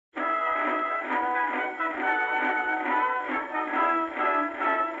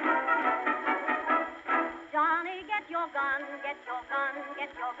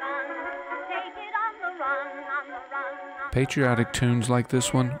Patriotic tunes like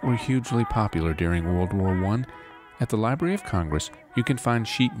this one were hugely popular during World War I. At the Library of Congress, you can find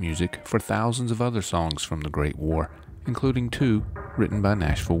sheet music for thousands of other songs from the Great War, including 2 written by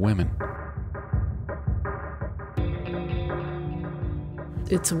Nashville women.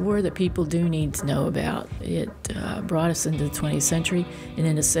 It's a war that people do need to know about. It brought us into the 20th century, and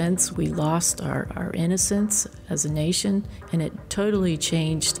in a sense, we lost our innocence as a nation, and it totally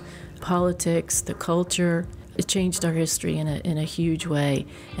changed politics, the culture. It changed our history in a huge way.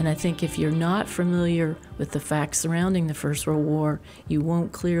 And I think if you're not familiar with the facts surrounding the First World War, you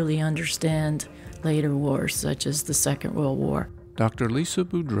won't clearly understand later wars, such as the Second World War. Dr. Lisa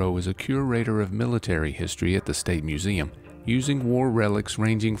Budreau is a curator of military history at the State Museum, using war relics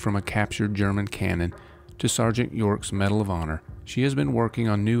ranging from a captured German cannon to Sergeant York's Medal of Honor. She has been working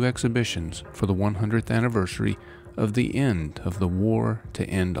on new exhibitions for the 100th anniversary of the end of the war to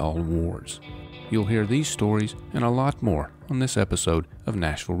end all wars. You'll hear these stories and a lot more on this episode of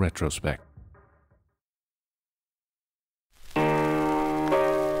Nashville Retrospect.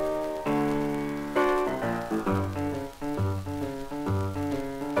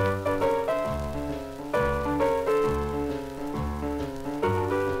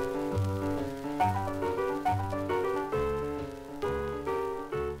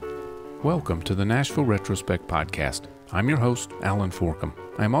 Welcome to the Nashville Retrospect podcast. I'm your host, Allen Forkum.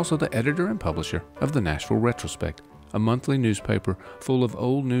 I am also the editor and publisher of the Nashville Retrospect, a monthly newspaper full of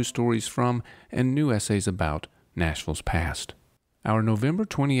old news stories from and new essays about Nashville's past. Our November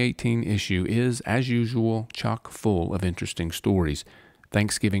 2018 issue is, as usual, chock full of interesting stories.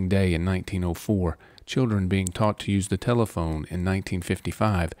 Thanksgiving Day in 1904, children being taught to use the telephone in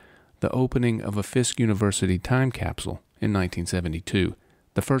 1955, the opening of a Fisk University time capsule in 1972,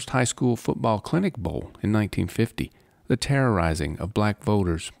 the first high school football clinic bowl in 1950, the terrorizing of black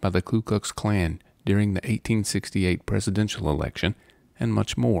voters by the Ku Klux Klan during the 1868 presidential election, and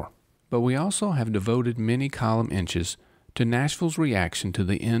much more. But we also have devoted many column inches to Nashville's reaction to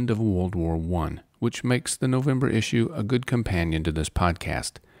the end of World War I, which makes the November issue a good companion to this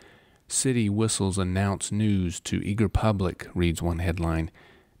podcast. City whistles announce news to eager public, reads one headline.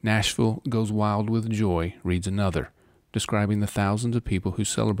 Nashville goes wild with joy, reads another, describing the thousands of people who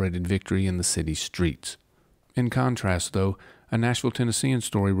celebrated victory in the city's streets. In contrast, though, a Nashville Tennessean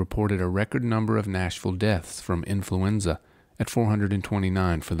story reported a record number of Nashville deaths from influenza at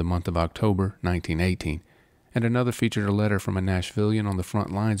 429 for the month of October 1918, and another featured a letter from a Nashvillian on the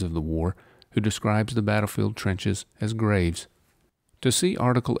front lines of the war who describes the battlefield trenches as graves. To see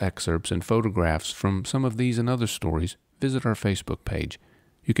article excerpts and photographs from some of these and other stories, visit our Facebook page.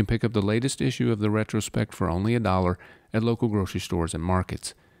 You can pick up the latest issue of the Retrospect for only $1 at local grocery stores and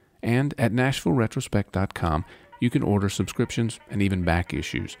markets. And at NashvilleRetrospect.com, you can order subscriptions and even back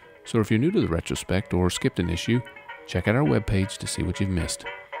issues. So if you're new to the Retrospect or skipped an issue, check out our webpage to see what you've missed.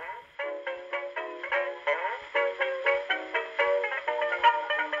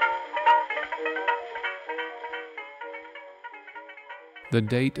 The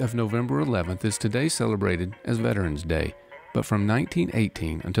date of November 11th is today celebrated as Veterans Day, but from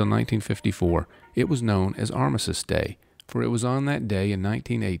 1918 until 1954, it was known as Armistice Day, for it was on that day in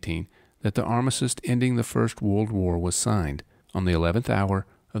 1918 that the armistice ending the First World War was signed, on the 11th hour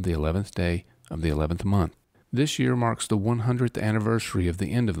of the 11th day of the 11th month. This year marks the 100th anniversary of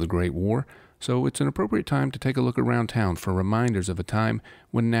the end of the Great War, so it's an appropriate time to take a look around town for reminders of a time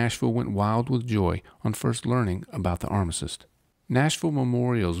when Nashville went wild with joy on first learning about the armistice. Nashville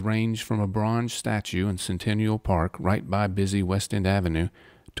memorials range from a bronze statue in Centennial Park right by busy West End Avenue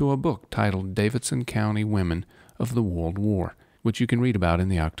to a book titled Davidson County Women of the World War, which you can read about in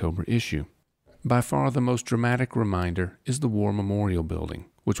the October issue. By far the most dramatic reminder is the War Memorial Building,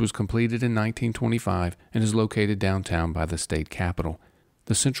 which was completed in 1925 and is located downtown by the state capitol.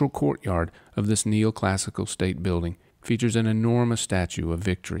 The central courtyard of this neoclassical state building features an enormous statue of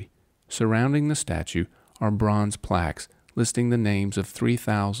victory. Surrounding the statue are bronze plaques listing the names of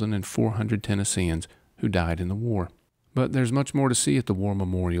 3,400 Tennesseans who died in the war. But there's much more to see at the War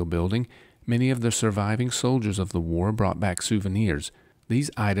Memorial Building. Many of the surviving soldiers of the war brought back souvenirs. These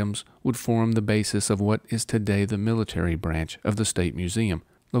items would form the basis of what is today the military branch of the State Museum,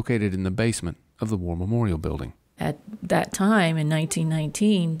 located in the basement of the War Memorial Building. At that time, in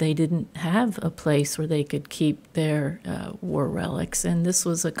 1919, they didn't have a place where they could keep their war relics, and this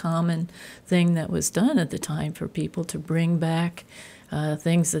was a common thing that was done at the time for people to bring back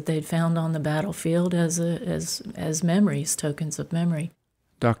things that they'd found on the battlefield as memories, tokens of memory.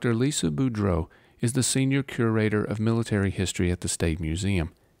 Dr. Lisa Budreau is the senior curator of military history at the State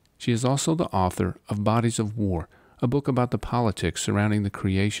Museum. She is also the author of Bodies of War, a book about the politics surrounding the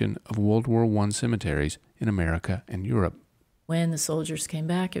creation of World War I cemeteries in America and Europe. When the soldiers came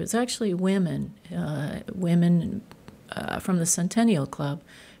back, it was actually women from the Centennial Club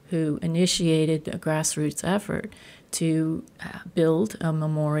who initiated a grassroots effort to build a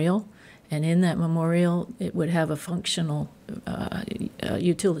memorial. And in that memorial, it would have a functional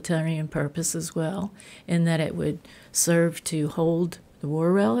utilitarian purpose as well, in that it would serve to hold the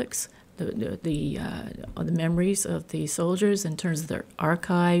war relics, the memories of the soldiers in terms of their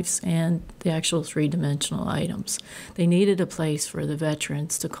archives and the actual three-dimensional items. They needed a place for the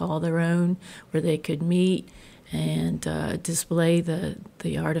veterans to call their own, where they could meet and display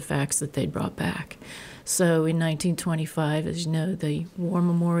the artifacts that they'd brought back. So in 1925, as you know, the War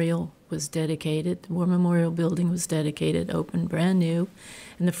Memorial was dedicated. The War Memorial building was dedicated, opened brand new,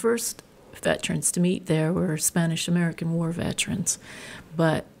 and the first veterans to meet there were Spanish-American War veterans.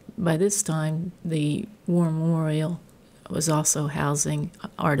 But by this time, the War Memorial was also housing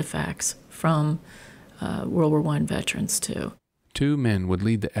artifacts from World War I veterans, too. Two men would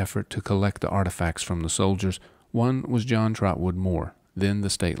lead the effort to collect the artifacts from the soldiers. One was John Trotwood Moore, then the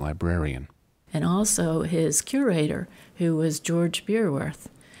state librarian. And also his curator, who was George Beerworth.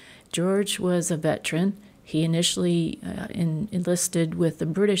 George was a veteran. He initially enlisted with the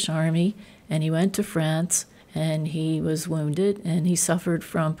British Army, and he went to France, and he was wounded, and he suffered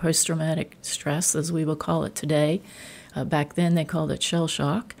from post-traumatic stress, as we will call it today. Back then, they called it shell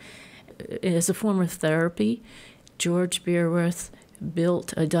shock. As a form of therapy, George Beerworth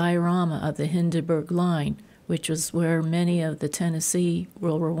built a diorama of the Hindenburg Line, which was where many of the Tennessee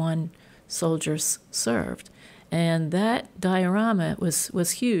World War I soldiers served. And that diorama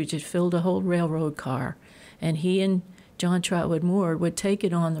was huge. It filled a whole railroad car. And he and John Trotwood Moore would take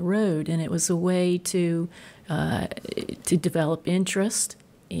it on the road, and it was a way to develop interest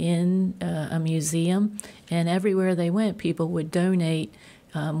in a museum. And everywhere they went, people would donate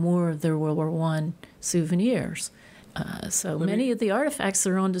more of their World War I souvenirs. So many of the artifacts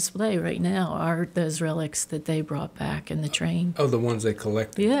that are on display right now are those relics that they brought back in the train. Oh, the ones they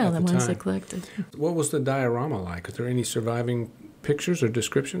collected. Yeah, at the the ones time. they collected. What was the diorama like? Is there any surviving pictures or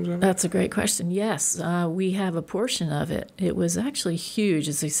descriptions of it? That's a great question. Yes, we have a portion of it. It was actually huge.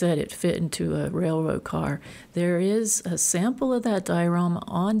 As I said, it fit into a railroad car. There is a sample of that diorama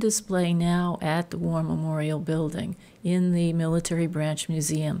on display now at the War Memorial Building in the Military Branch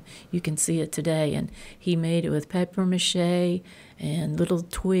Museum. You can see it today. And he made it with papier mâché and little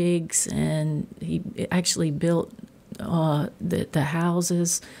twigs, and he actually built the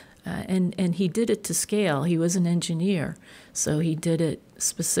houses. And he did it to scale. He was an engineer, so he did it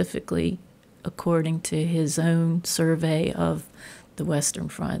specifically according to his own survey of the Western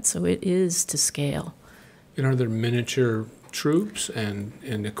Front. So it is to scale. And are there miniature troops and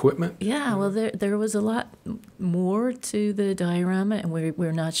equipment? Yeah, well, there was a lot more to the diorama, and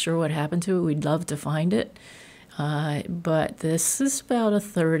we're not sure what happened to it. We'd love to find it. But this is about a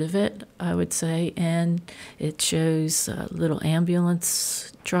third of it, I would say, and it shows little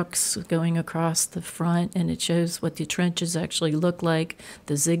ambulance trucks going across the front, and it shows what the trenches actually look like,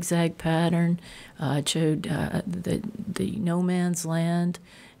 the zigzag pattern. It showed the no man's land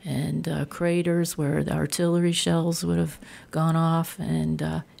and craters where the artillery shells would have gone off,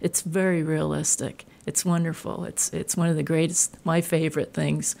 and it's very realistic. It's wonderful. It's one of the greatest, my favorite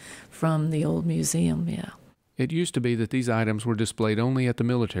things from the old museum, yeah. It used to be that these items were displayed only at the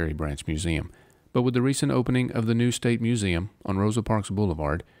Military Branch Museum, but with the recent opening of the new State Museum on Rosa Parks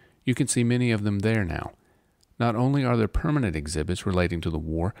Boulevard, you can see many of them there now. Not only are there permanent exhibits relating to the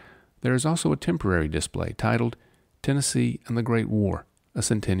war, there is also a temporary display titled Tennessee and the Great War, a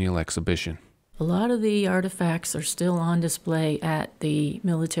Centennial Exhibition. A lot of the artifacts are still on display at the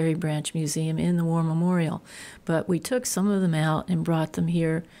Military Branch Museum in the War Memorial, but we took some of them out and brought them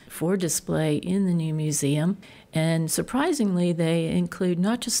here for display in the new museum. And surprisingly, they include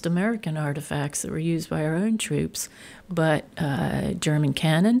not just American artifacts that were used by our own troops, but German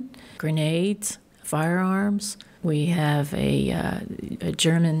cannon, grenades, firearms. We have a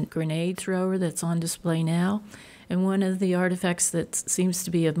German grenade thrower that's on display now. And one of the artifacts that seems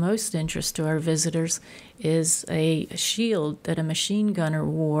to be of most interest to our visitors is a shield that a machine gunner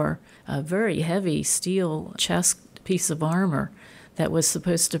wore, a very heavy steel chest piece of armor that was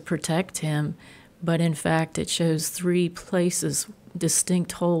supposed to protect him, but in fact it shows 3 places,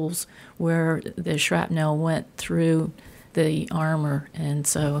 distinct holes, where the shrapnel went through the armor, and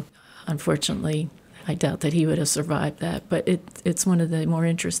so unfortunately I doubt that he would have survived that, but it's one of the more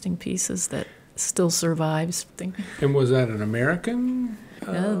interesting pieces that still survives. And was that an American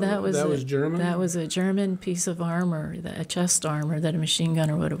No, that was German? That was a German piece of armor, a chest armor that a machine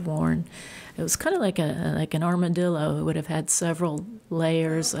gunner would have worn. It was kind of like an armadillo. It would have had several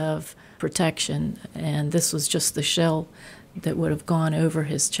layers of protection, and this was just the shell that would have gone over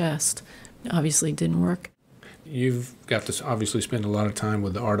his chest. Obviously didn't work. You've got to obviously spend a lot of time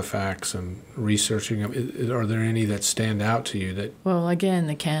with the artifacts and researching them. Are there any that stand out to you? Well, again,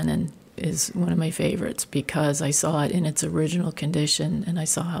 the cannon is one of my favorites because I saw it in its original condition, and I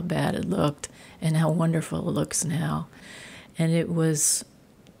saw how bad it looked and how wonderful it looks now. And it was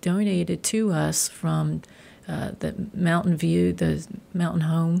donated to us from the Mountain View, the mountain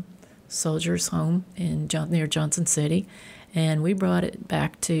home, soldiers' home near Johnson City. And we brought it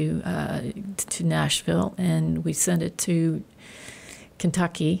back to Nashville, and we sent it to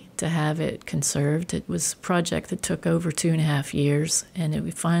Kentucky to have it conserved. It was a project that took over 2.5 years, and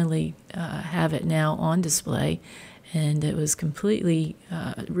we finally have it now on display, and it was completely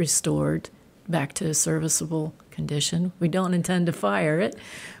restored back to a serviceable condition. We don't intend to fire it,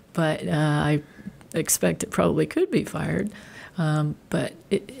 but I expect it probably could be fired. But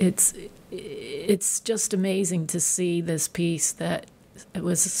it's just amazing to see this piece that it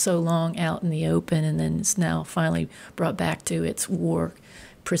was so long out in the open, and then it's now finally brought back to its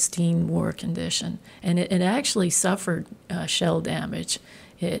pristine war condition. And it actually suffered shell damage.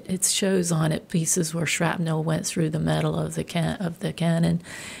 It shows on it pieces where shrapnel went through the metal of the cannon,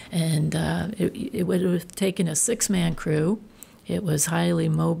 and it would have taken a 6-man crew. It was highly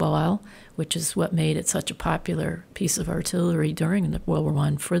mobile, which is what made it such a popular piece of artillery during World War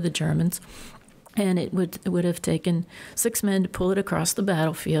I for the Germans. And it would have taken 6 men to pull it across the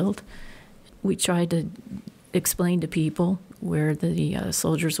battlefield. We tried to explain to people where the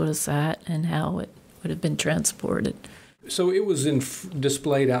soldiers would have sat and how it would have been transported. So it was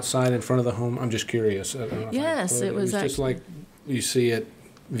displayed outside in front of the home? I'm just curious. Yes, it was just like you see at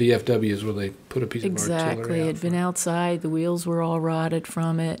VFWs where they put a piece of artillery out. Exactly. It had been outside. The wheels were all rotted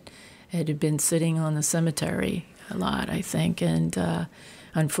from it. It had been sitting on the cemetery a lot, I think. And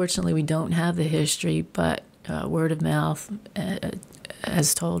unfortunately, we don't have the history, but word of mouth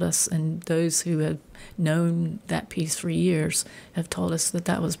has told us, and those who have known that piece for years have told us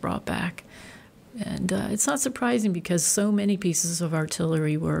that was brought back. And it's not surprising because so many pieces of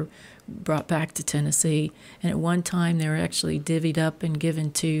artillery were brought back to Tennessee, and at one time they were actually divvied up and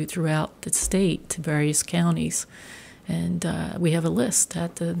given to throughout the state to various counties. And we have a list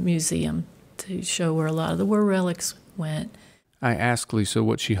at the museum to show where a lot of the war relics went. I asked Lisa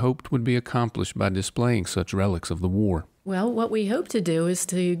what she hoped would be accomplished by displaying such relics of the war. Well, what we hope to do is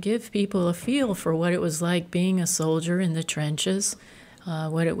to give people a feel for what it was like being a soldier in the trenches,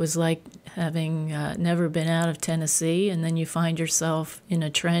 what it was like having never been out of Tennessee, and then you find yourself in a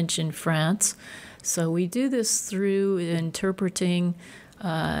trench in France. So we do this through interpreting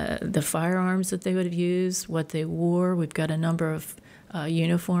the firearms that they would have used, what they wore. We've got a number of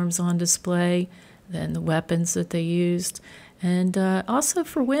uniforms on display, then the weapons that they used. And also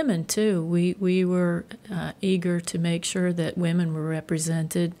for women, too. We were eager to make sure that women were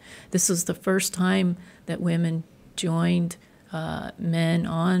represented. This was the first time that women joined men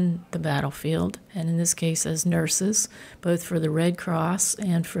on the battlefield, and in this case as nurses, both for the Red Cross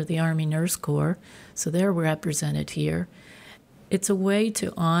and for the Army Nurse Corps. So they're represented here. It's a way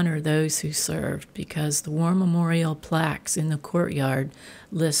to honor those who served because the War Memorial plaques in the courtyard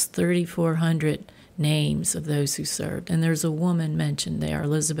list 3,400 names of those who served. And there's a woman mentioned there,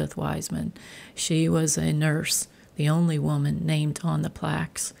 Elizabeth Wiseman. She was a nurse, the only woman named on the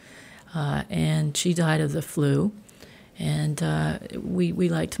plaques. And she died of the flu. And we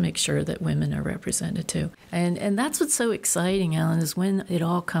like to make sure that women are represented too. And that's what's so exciting, Alan, is when it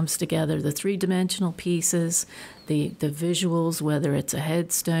all comes together, the three-dimensional pieces, the visuals, whether it's a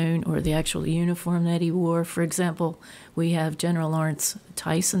headstone or the actual uniform that he wore. For example, we have General Lawrence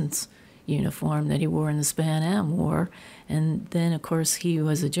Tyson's uniform that he wore in the Span Am War. And then, of course, he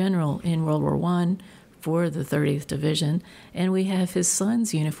was a general in World War I for the 30th Division, and we have his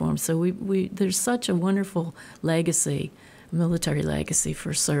son's uniform. So we there's such a wonderful legacy, military legacy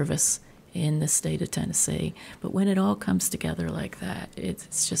for service in the state of Tennessee. But when it all comes together like that,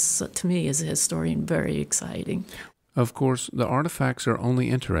 it's just, to me as a historian, very exciting. Of course, the artifacts are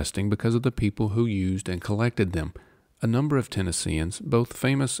only interesting because of the people who used and collected them. A number of Tennesseans, both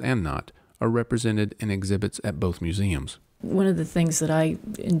famous and not, are represented in exhibits at both museums. One of the things that I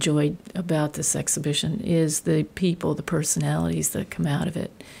enjoyed about this exhibition is the people, the personalities that come out of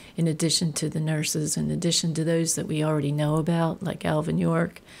it, in addition to the nurses, in addition to those that we already know about, like Alvin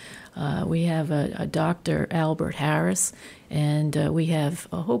York, We have a Dr. Albert Harris, and we have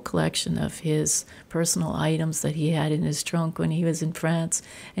a whole collection of his personal items that he had in his trunk when he was in France.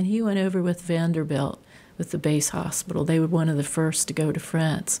 And he went over with Vanderbilt, with the base hospital. They were one of the first to go to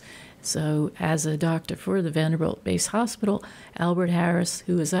France. So as a doctor for the Vanderbilt Base Hospital, Albert Harris,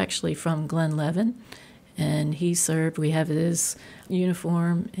 who was actually from Glenlevin, and he served, we have his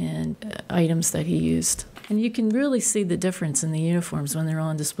uniform and items that he used. And you can really see the difference in the uniforms when they're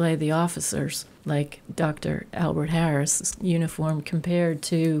on display. The officers, like Dr. Albert Harris' uniform compared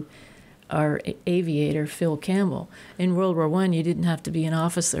to our aviator, Phil Campbell. In World War I, you didn't have to be an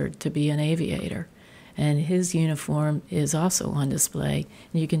officer to be an aviator. And his uniform is also on display.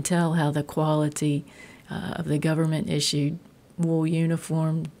 And you can tell how the quality of the government-issued wool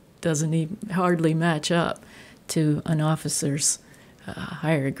uniform doesn't even hardly match up to an officer's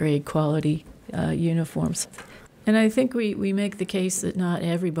higher grade quality uniforms. And I think we make the case that not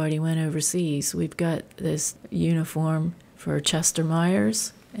everybody went overseas. We've got this uniform for Chester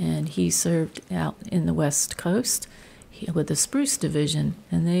Myers, and he served out in the West Coast with the Spruce Division,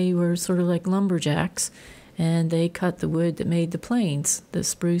 and they were sort of like lumberjacks, and they cut the wood that made the planes, the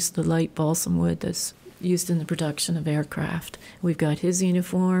spruce, the light balsam wood that's used in the production of aircraft. We've got his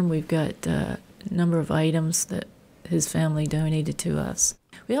uniform, we've got a number of items that his family donated to us.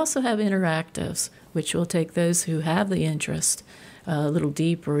 We also have interactives, which will take those who have the interest a little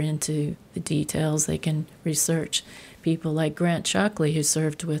deeper into the details. They can research people like Grant Shockley, who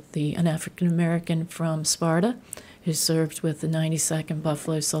served with an African-American from Sparta, who served with the 92nd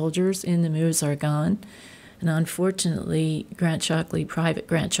Buffalo Soldiers in the Meuse-Argonne. And unfortunately, Private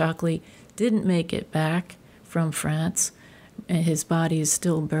Grant Shockley, didn't make it back from France, and his body is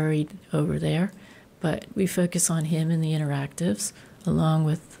still buried over there. But we focus on him in the interactives, along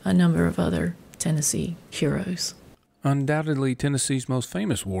with a number of other Tennessee heroes. Undoubtedly, Tennessee's most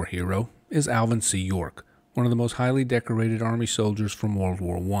famous war hero is Alvin C. York, one of the most highly decorated Army soldiers from World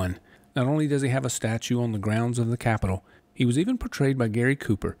War I. Not only does he have a statue on the grounds of the Capitol, he was even portrayed by Gary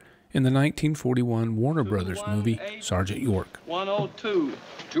Cooper in the 1941 Warner Brothers movie Sergeant York. 102.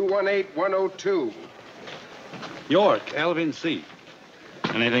 218-102. York, Alvin C.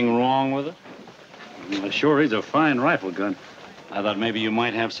 Anything wrong with it? Well, sure is a fine rifle gun. I thought maybe you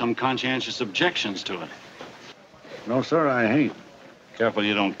might have some conscientious objections to it. No, sir, I ain't. Careful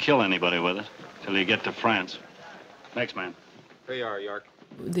you don't kill anybody with it till you get to France. Next man. Here you are, York.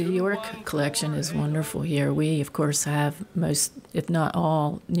 The York collection is wonderful here. We, of course, have most, if not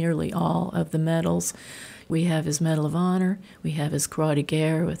all, nearly all of the medals. We have his Medal of Honor. We have his Croix de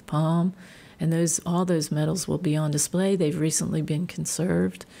Guerre with Palm. And all those medals will be on display. They've recently been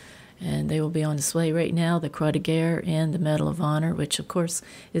conserved, and they will be on display right now, the Croix de Guerre and the Medal of Honor, which, of course,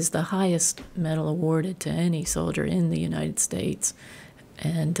 is the highest medal awarded to any soldier in the United States.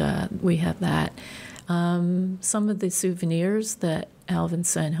 And we have that. Some of the souvenirs that Alvin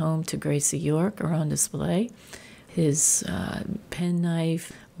sent home to Gracie York are on display. His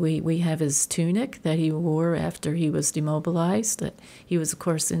penknife. We have his tunic that he wore after he was demobilized. That he was, of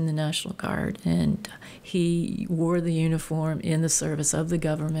course, in the National Guard, and he wore the uniform in the service of the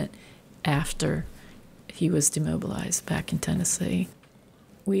government after he was demobilized back in Tennessee.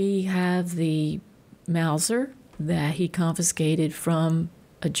 We have the Mauser that he confiscated from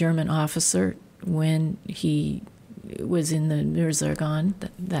a German officer when he was in the Meuse-Argonne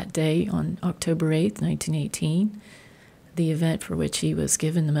that day on October 8th, 1918, the event for which he was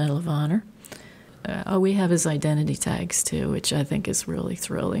given the Medal of Honor. We have his identity tags, too, which I think is really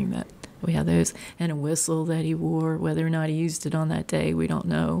thrilling that we have those, and a whistle that he wore. Whether or not he used it on that day, we don't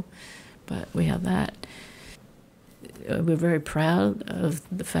know, but we have that. We're very proud of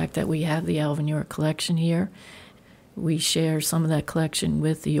the fact that we have the Alvin York collection here. We share some of that collection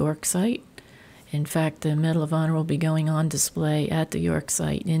with the York site. In fact, the Medal of Honor will be going on display at the York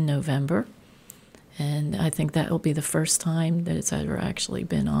site in November, and I think that will be the first time that it's ever actually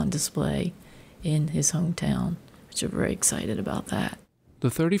been on display in his hometown, which we're very excited about that. The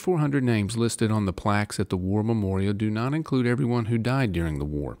 3,400 names listed on the plaques at the War Memorial do not include everyone who died during the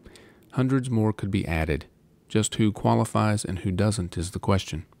war. Hundreds more could be added. Just who qualifies and who doesn't is the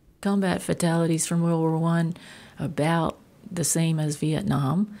question. Combat fatalities from World War I, about the same as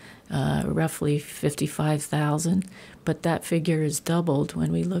Vietnam, roughly 55,000, but that figure is doubled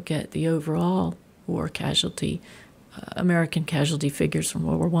when we look at the overall war casualty, American casualty figures from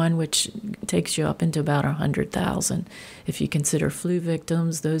World War I, which takes you up into about 100,000. If you consider flu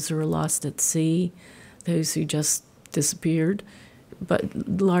victims, those who were lost at sea, those who just disappeared, but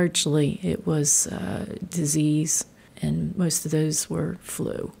largely it was disease, and most of those were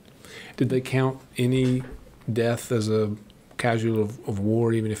flu. Did they count any death as a casualty of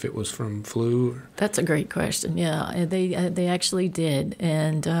war, even if it was from flu? That's a great question. Yeah, they actually did.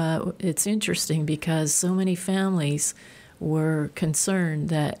 And it's interesting because so many families were concerned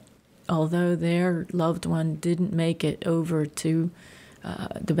that although their loved one didn't make it over to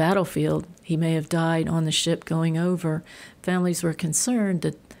the battlefield, he may have died on the ship going over. Families were concerned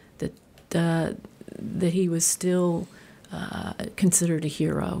that he was still considered a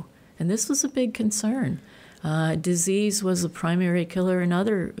hero. And this was a big concern. Disease was a primary killer in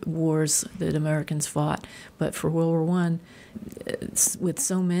other wars that Americans fought, but for World War I, with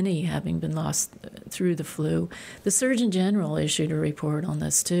so many having been lost through the flu, the Surgeon General issued a report on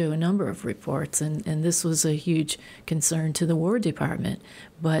this too, a number of reports, and this was a huge concern to the War Department.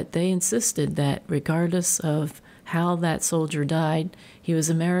 But they insisted that regardless of how that soldier died, he was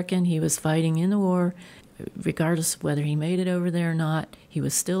American, he was fighting in the war, regardless of whether he made it over there or not, he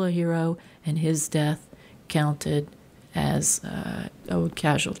was still a hero, and his death counted as a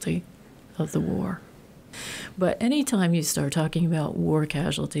casualty of the war. But anytime you start talking about war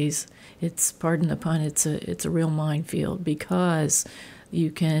casualties, it's, pardon the pun, it's a real minefield, because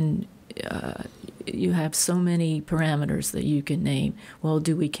you have so many parameters that you can name. Well,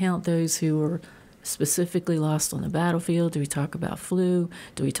 do we count those who were specifically lost on the battlefield? Do we talk about flu?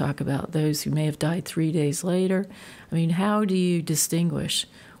 Do we talk about those who may have died 3 days later? I mean, how do you distinguish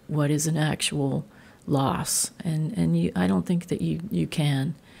what is an actual loss? And I don't think that you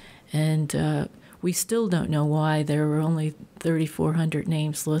can. And we still don't know why there were only 3,400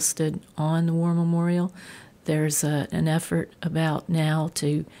 names listed on the War Memorial. There's an effort about now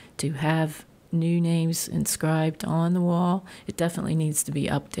to have new names inscribed on the wall. It definitely needs to be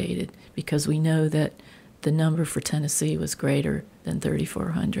updated because we know that the number for Tennessee was greater than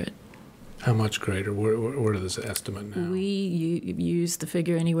 3,400. How much greater? Where is this estimate now? We use the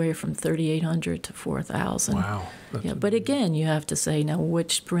figure anywhere from 3,800 to 4,000. Wow. Yeah, but again, you have to say, now,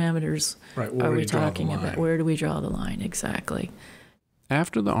 which parameters are we talking about? Where do we draw the line? Exactly.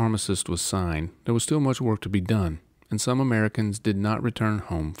 After the armistice was signed, there was still much work to be done, and some Americans did not return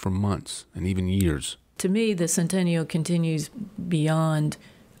home for months and even years. To me, the centennial continues beyond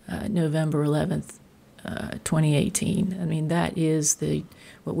November 11th, 2018. I mean, that is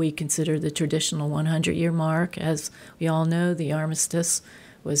what we consider the traditional 100-year mark. As we all know, the armistice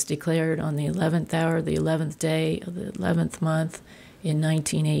was declared on the 11th hour, the 11th day of the 11th month in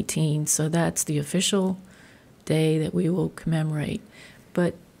 1918. So that's the official day that we will commemorate.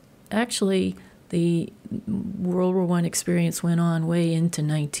 But actually, the World War I experience went on way into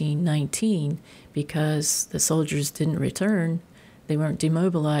 1919 because the soldiers didn't return. They weren't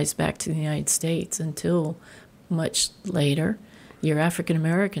demobilized back to the United States until much later. Your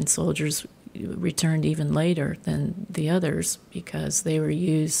African-American soldiers returned even later than the others because they were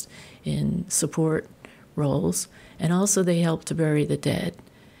used in support roles, and also they helped to bury the dead.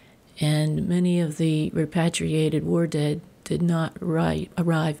 And many of the repatriated war dead did not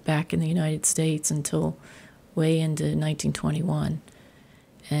arrive back in the United States until way into 1921.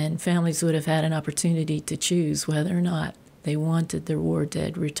 And families would have had an opportunity to choose whether or not they wanted their war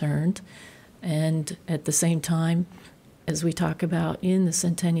dead returned. And at the same time, as we talk about in the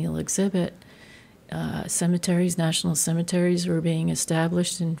Centennial exhibit, cemeteries, national cemeteries were being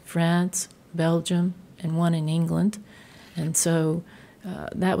established in France, Belgium, and one in England. And so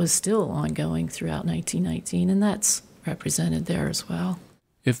that was still ongoing throughout 1919, and that's represented there as well.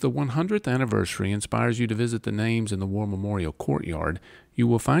 If the 100th anniversary inspires you to visit the names in the War Memorial Courtyard, you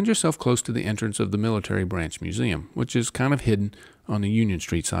will find yourself close to the entrance of the Military Branch Museum, which is kind of hidden on the Union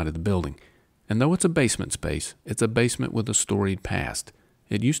Street side of the building. And though it's a basement space, it's a basement with a storied past.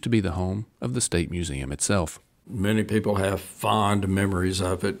 It used to be the home of the State Museum itself. Many people have fond memories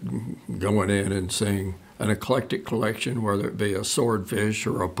of it, going in and seeing an eclectic collection, whether it be a swordfish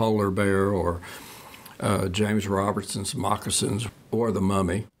or a polar bear or James Robertson's moccasins or the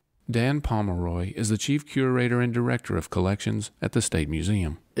mummy. Dan Pomeroy is the chief curator and director of collections at the State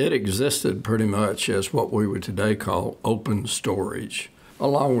Museum. It existed pretty much as what we would today call open storage,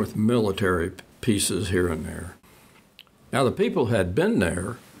 along with military pieces here and there. Now, the people who had been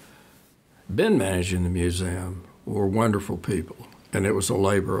there, been managing the museum, were wonderful people, and it was a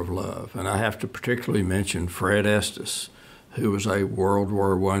labor of love. And I have to particularly mention Fred Estes, who was a World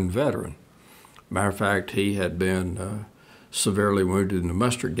War I veteran. Matter of fact, he had been severely wounded in a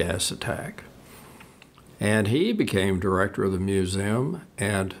mustard gas attack. And he became director of the museum,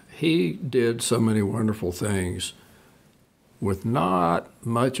 and he did so many wonderful things with not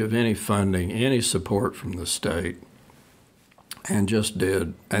much of any funding, any support from the state, and just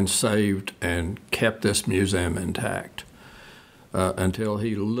did and saved and kept this museum intact. until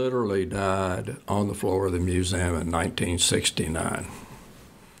he literally died on the floor of the museum in 1969.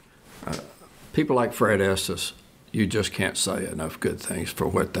 People like Fred Estes, you just can't say enough good things for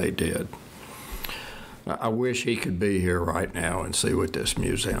what they did. I wish he could be here right now and see what this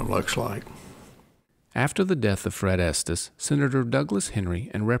museum looks like. After the death of Fred Estes, Senator Douglas Henry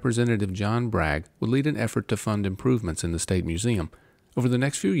and Representative John Bragg would lead an effort to fund improvements in the State Museum. Over the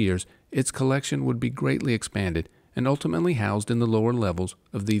next few years, its collection would be greatly expanded and ultimately housed in the lower levels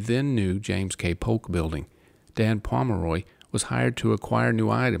of the then-new James K. Polk building. Dan Pomeroy was hired to acquire new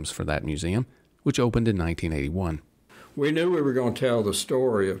items for that museum, which opened in 1981. We knew we were going to tell the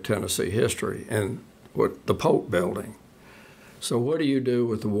story of Tennessee history in the Polk building. So what do you do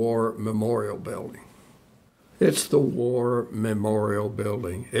with the War Memorial Building? It's the War Memorial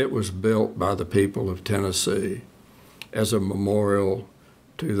Building. It was built by the people of Tennessee as a memorial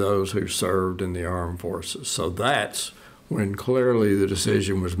to those who served in the armed forces. So that's when clearly the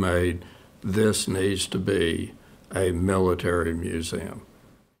decision was made, this needs to be a military museum.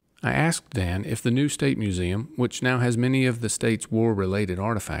 I asked Dan if the new State Museum, which now has many of the state's war-related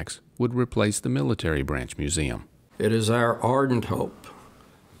artifacts, would replace the Military Branch Museum. It is our ardent hope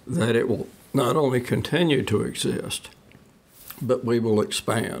that it will not only continue to exist, but we will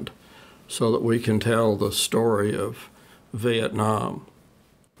expand so that we can tell the story of Vietnam,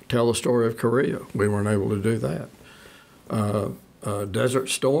 tell the story of Korea. We weren't able to do that. Desert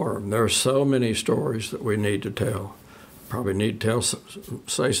Storm. There are so many stories that we need to tell. Probably need to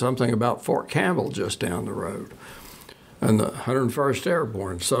say something about Fort Campbell just down the road and the 101st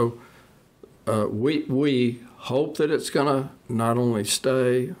Airborne. So we hope that it's going to not only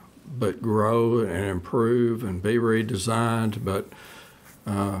stay, but grow and improve and be redesigned. But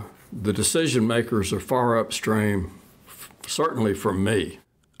the decision makers are far upstream, certainly from me.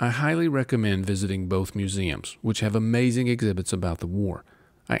 I highly recommend visiting both museums, which have amazing exhibits about the war.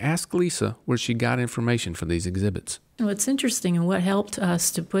 I asked Lisa where she got information for these exhibits. What's interesting and what helped us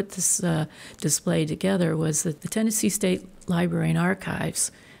to put this display together was that the Tennessee State Library and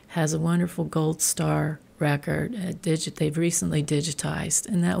Archives has a wonderful Gold Star record they've recently digitized,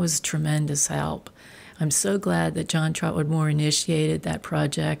 and that was tremendous help. I'm so glad that John Trotwood Moore initiated that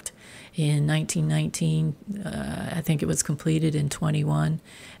project in 1919. I think it was completed in 21.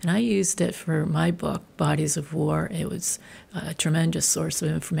 And I used it for my book, Bodies of War. It was a tremendous source of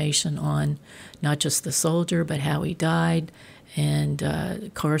information on not just the soldier, but how he died,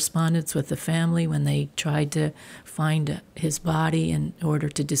 and correspondence with the family when they tried to find his body in order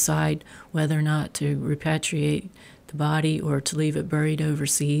to decide whether or not to repatriate the body or to leave it buried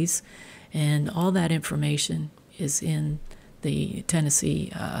overseas. And all that information is in the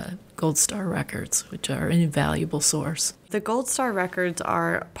Tennessee Gold Star records, which are an invaluable source. The Gold Star records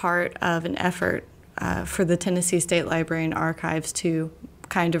are part of an effort for the Tennessee State Library and Archives to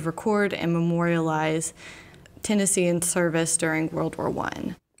kind of record and memorialize Tennessean service during World War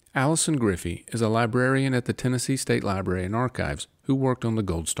I. Allison Griffey is a librarian at the Tennessee State Library and Archives who worked on the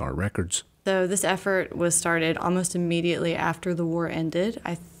Gold Star records. So this effort was started almost immediately after the war ended,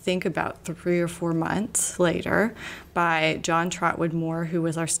 I think about 3 or 4 months later, by John Trotwood Moore, who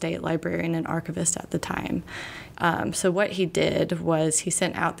was our state librarian and archivist at the time. So what he did was he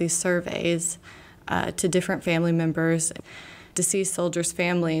sent out these surveys to different family members. Deceased soldiers'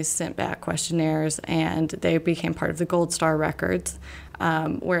 families sent back questionnaires, and they became part of the Gold Star records,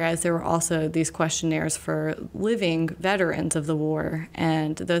 whereas there were also these questionnaires for living veterans of the war,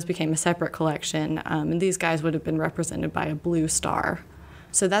 and those became a separate collection, and these guys would have been represented by a blue star.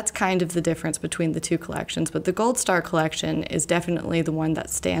 So that's kind of the difference between the two collections, but the Gold Star collection is definitely the one that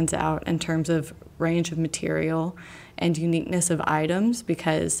stands out in terms of range of material and uniqueness of items,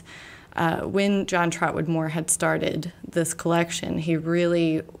 because when John Trotwood Moore had started this collection, he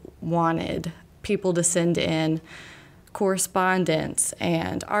really wanted people to send in correspondence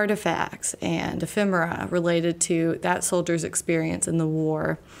and artifacts and ephemera related to that soldier's experience in the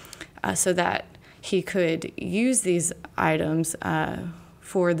war, so that he could use these items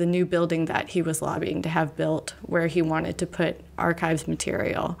for the new building that he was lobbying to have built, where he wanted to put archives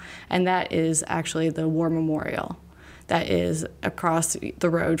material. And that is actually the War Memorial that is across the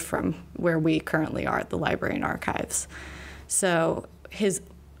road from where we currently are at the Library and Archives. So his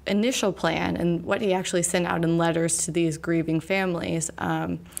initial plan, and what he actually sent out in letters to these grieving families,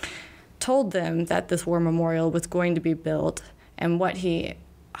 told them that this war memorial was going to be built, and what he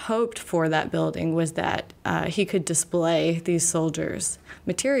hoped for that building was that he could display these soldiers'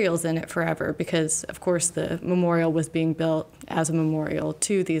 materials in it forever, because, of course, the memorial was being built as a memorial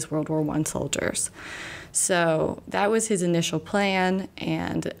to these World War I soldiers. So that was his initial plan,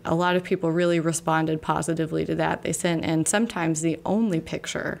 and a lot of people really responded positively to that. They sent in sometimes the only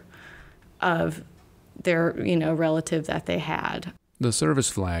picture of their, relative that they had. The service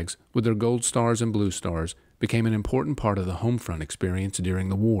flags, with their gold stars and blue stars, became an important part of the home front experience during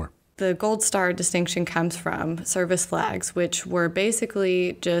the war. The Gold Star distinction comes from service flags, which were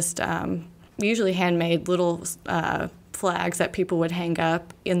basically just usually handmade little flags that people would hang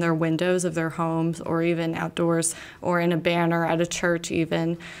up in their windows of their homes, or even outdoors, or in a banner at a church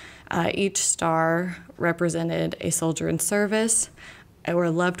even. Each star represented a soldier in service or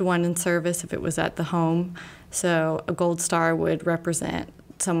a loved one in service if it was at the home. So a gold star would represent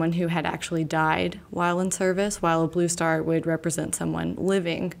someone who had actually died while in service, while a blue star would represent someone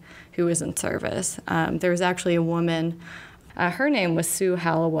living who was in service. There was actually a woman, her name was Sue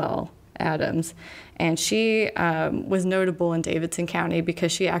Hallowell Adams, and she was notable in Davidson County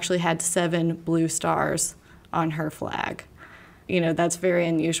because she actually had 7 blue stars on her flag. That's very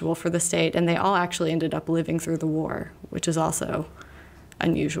unusual for the state, and they all actually ended up living through the war, which is also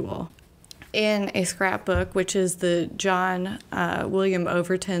unusual. In a scrapbook, which is the John William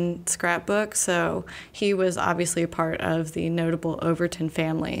Overton scrapbook. So he was obviously a part of the notable Overton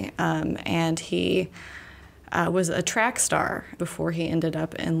family, and he was a track star before he ended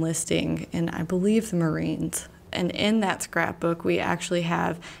up enlisting in, I believe, the Marines. And in that scrapbook, we actually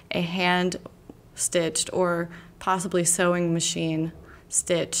have a hand-stitched or possibly sewing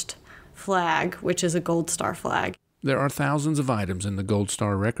machine-stitched flag, which is a Gold Star flag. There are thousands of items in the Gold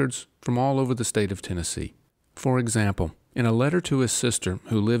Star records from all over the state of Tennessee. For example, in a letter to his sister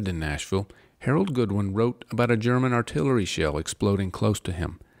who lived in Nashville, Harold Goodwin wrote about a German artillery shell exploding close to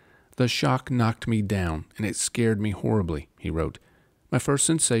him. "The shock knocked me down, and it scared me horribly," he wrote. "My first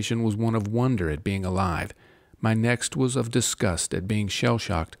sensation was one of wonder at being alive. My next was of disgust at being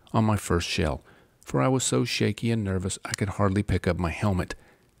shell-shocked on my first shell, for I was so shaky and nervous I could hardly pick up my helmet.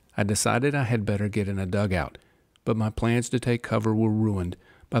 I decided I had better get in a dugout, but my plans to take cover were ruined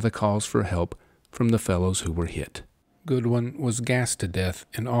by the calls for help from the fellows who were hit." Goodwin was gassed to death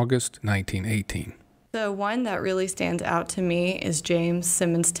in August 1918. The one that really stands out to me is James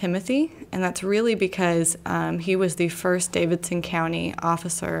Simmons Timothy, and that's really because he was the first Davidson County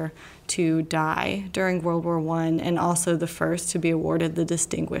officer to die during World War I, and also the first to be awarded the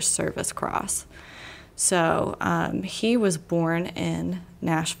Distinguished Service Cross. So he was born in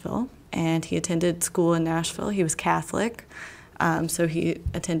Nashville, and he attended school in Nashville. He was Catholic, so he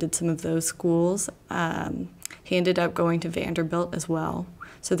attended some of those schools. He ended up going to Vanderbilt as well.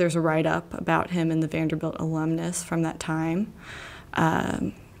 So there's a write-up about him in the Vanderbilt alumnus from that time.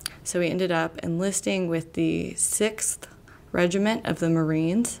 So he ended up enlisting with the 6th Regiment of the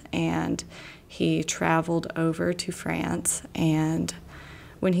Marines, and he traveled over to France. And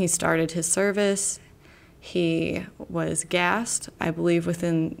when he started his service, he was gassed, I believe,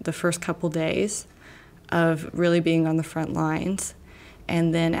 within the first couple days of really being on the front lines.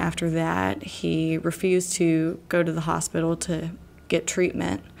 And then after that, he refused to go to the hospital to get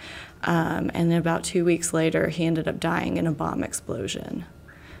treatment. And then about 2 weeks later, he ended up dying in a bomb explosion.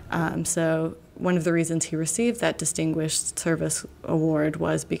 So one of the reasons he received that Distinguished Service Award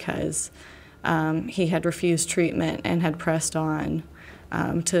was because he had refused treatment and had pressed on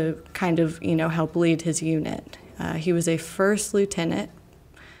to kind of, help lead his unit. He was a first lieutenant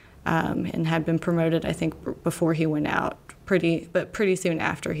and had been promoted, I think, before he went out. Pretty soon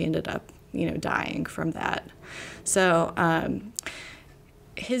after, he ended up, dying from that. So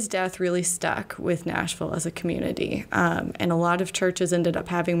his death really stuck with Nashville as a community, and a lot of churches ended up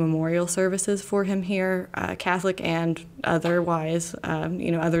having memorial services for him here, Catholic and otherwise,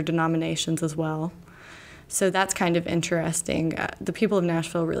 other denominations as well. So that's kind of interesting. The people of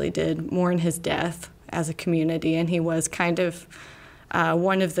Nashville really did mourn his death as a community, and he was kind of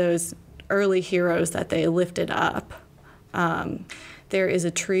one of those early heroes that they lifted up. There is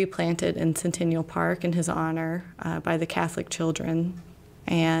a tree planted in Centennial Park in his honor by the Catholic children,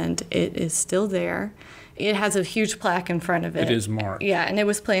 and it is still there. It has a huge plaque in front of it. It is marked. Yeah, and it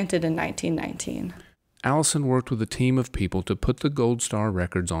was planted in 1919. Allison worked with a team of people to put the Gold Star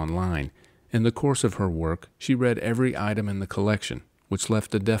records online. In the course of her work, she read every item in the collection, which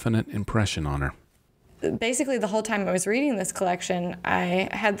left a definite impression on her. Basically, the whole time I was reading this collection, I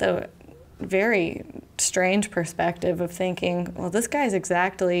had the very strange perspective of thinking, well, this guy's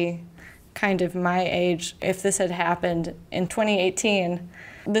exactly kind of my age. If this had happened in 2018,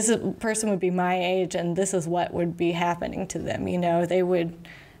 this person would be my age, and this is what would be happening to them. They would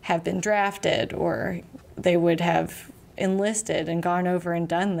have been drafted, or they would have enlisted and gone over and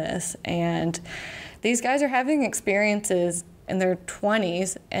done this. And these guys are having experiences in their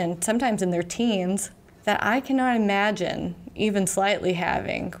 20s and sometimes in their teens that I cannot imagine even slightly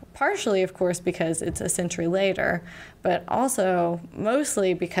having, partially, of course, because it's a century later, but also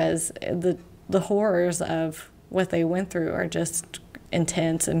mostly because the horrors of what they went through are just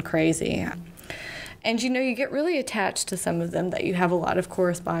intense and crazy. And, you get really attached to some of them that you have a lot of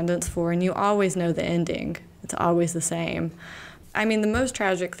correspondence for, and you always know the ending. It's always the same. I mean, the most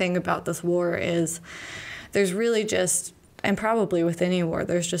tragic thing about this war is there's really just, and probably with any war,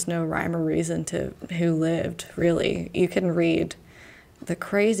 there's just no rhyme or reason to who lived, really. You can read the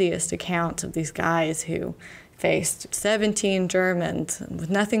craziest accounts of these guys who faced 17 Germans with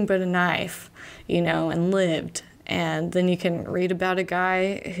nothing but a knife, and lived. And then you can read about a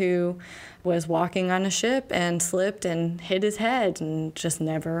guy who was walking on a ship and slipped and hit his head and just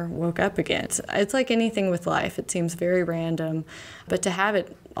never woke up again. It's like anything with life. It seems very random, but to have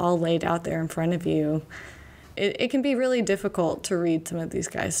it all laid out there in front of you, it can be really difficult to read some of these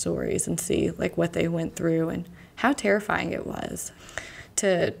guys' stories and see like what they went through and how terrifying it was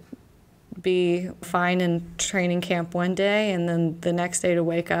to be fine in training camp one day and then the next day to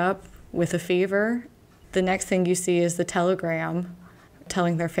wake up with a fever. The next thing you see is the telegram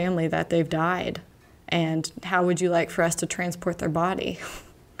telling their family that they've died. And how would you like for us to transport their body?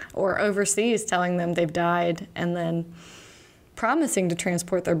 Or overseas telling them they've died and then promising to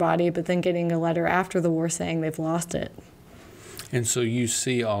transport their body, but then getting a letter after the war saying they've lost it. And so you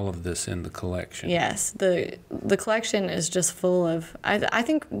see all of this in the collection? Yes. The collection is just full of, I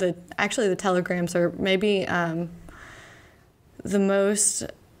think the telegrams are maybe the most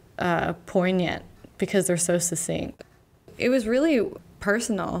poignant because they're so succinct. It was really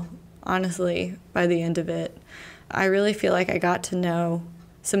personal, honestly, by the end of it. I really feel like I got to know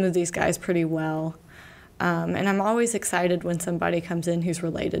some of these guys pretty well. And I'm always excited when somebody comes in who's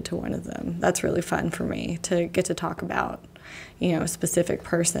related to one of them. That's really fun for me to get to talk about, a specific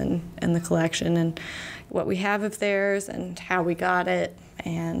person in the collection and what we have of theirs and how we got it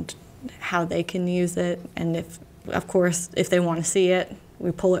and how they can use it. And if they want to see it,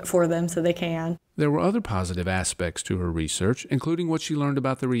 we pull it for them so they can. There were other positive aspects to her research, including what she learned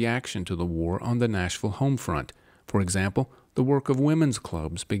about the reaction to the war on the Nashville home front. For example, the work of women's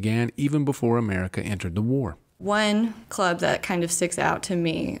clubs began even before America entered the war. One club that kind of sticks out to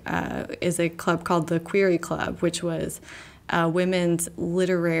me is a club called the Query Club, which was a women's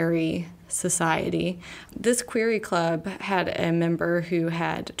literary society. This Query Club had a member who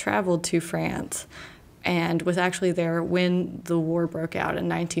had traveled to France and was actually there when the war broke out in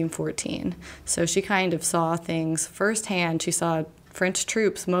 1914. So she kind of saw things firsthand. She saw French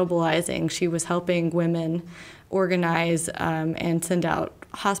troops mobilizing. She was helping women organize and send out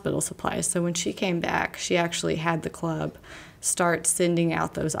hospital supplies. So when she came back, she actually had the club start sending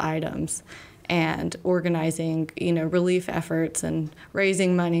out those items and organizing, relief efforts and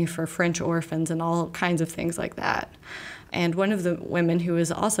raising money for French orphans and all kinds of things like that. And one of the women who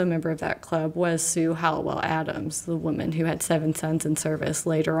was also a member of that club was Sue Hallowell Adams, the woman who had 7 sons in service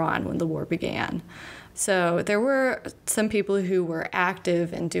later on when the war began. So there were some people who were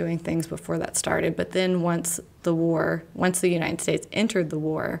active in doing things before that started, but then once the United States entered the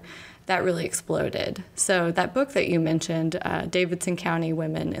war, that really exploded. So that book that you mentioned, Davidson County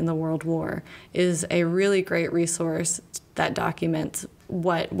Women in the World War, is a really great resource that documents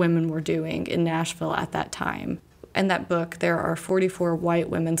what women were doing in Nashville at that time. In that book, there are 44 white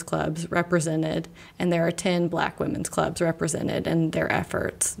women's clubs represented, and there are 10 black women's clubs represented in their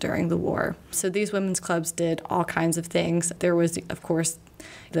efforts during the war. So these women's clubs did all kinds of things. There was, of course,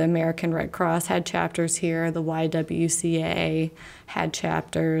 the American Red Cross had chapters here, the YWCA had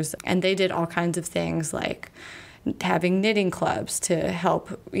chapters, and they did all kinds of things like having knitting clubs to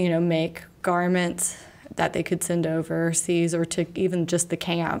help, make garments that they could send overseas or to even just the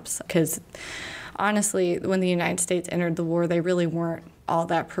camps, because honestly, when the United States entered the war, they really weren't all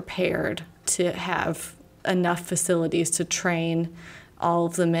that prepared to have enough facilities to train all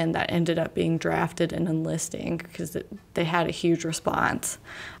of the men that ended up being drafted and enlisting, because they had a huge response.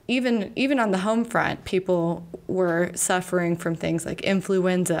 Even on the home front, people were suffering from things like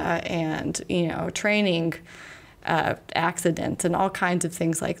influenza and, training accidents and all kinds of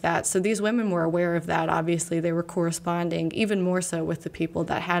things like that. So these women were aware of that. Obviously, they were corresponding even more so with the people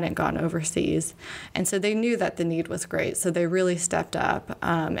that hadn't gone overseas. And so they knew that the need was great. So they really stepped up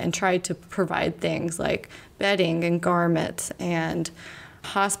and tried to provide things like bedding and garments and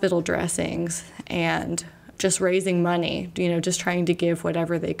hospital dressings and just raising money, just trying to give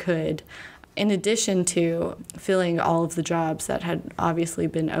whatever they could. in addition to filling all of the jobs that had obviously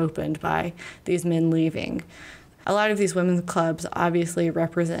been opened by these men leaving. A lot of these women's clubs obviously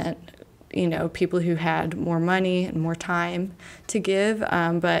represent, people who had more money and more time to give,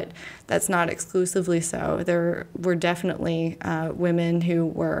 but that's not exclusively so. There were definitely women who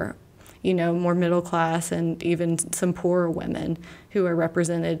were, more middle class, and even some poorer women who are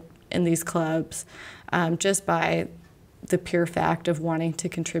represented in these clubs just by the pure fact of wanting to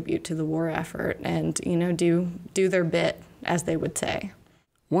contribute to the war effort and, do their bit, as they would say.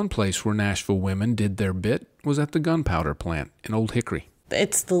 One place where Nashville women did their bit was at the gunpowder plant in Old Hickory.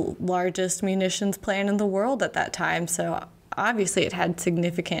 It's the largest munitions plant in the world at that time, so obviously it had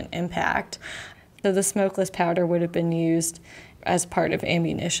significant impact. So the smokeless powder would have been used as part of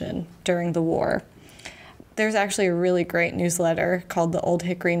ammunition during the war. There's actually a really great newsletter called the Old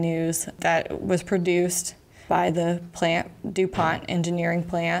Hickory News that was produced by the plant, DuPont engineering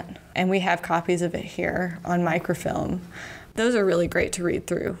plant, and we have copies of it here on microfilm. Those are really great to read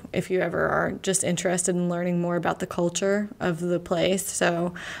through if you ever are just interested in learning more about the culture of the place.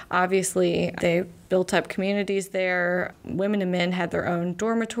 So obviously they built up communities there. Women and men had their own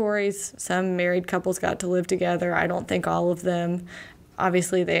dormitories. Some married couples got to live together. I don't think all of them.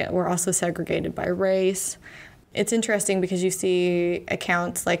 Obviously they were also segregated by race. It's interesting because you see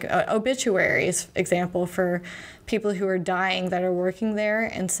accounts like obituaries, example, for people who are dying that are working there.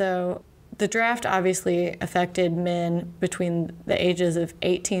 And so the draft obviously affected men between the ages of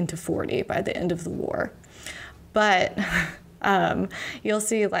 18 to 40 by the end of the war. But you'll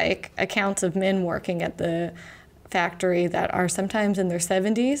see like accounts of men working at the factory that are sometimes in their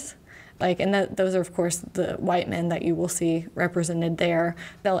 70s. Those are, of course, the white men that you will see represented there.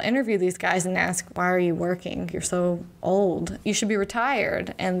 They'll interview these guys and ask, why are you working? You're so old. You should be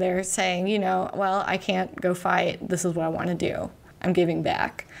retired. And they're saying, well, I can't go fight. This is what I want to do. I'm giving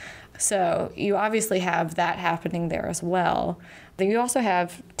back. So you obviously have that happening there as well. Then you also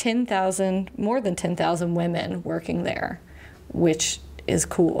have more than 10,000 women working there, which is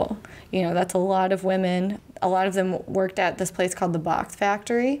cool. That's a lot of women. A lot of them worked at this place called the Box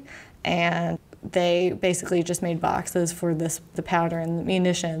Factory, and they basically just made boxes for the powder and the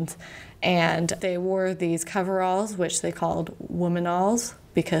munitions. And they wore these coveralls, which they called womanalls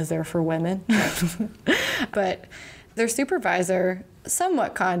because they're for women. But their supervisor,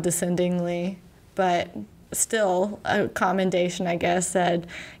 somewhat condescendingly, but still a commendation, I guess, said,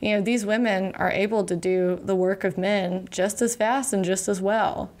 these women are able to do the work of men just as fast and just as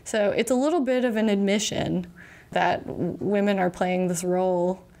well. So it's a little bit of an admission that women are playing this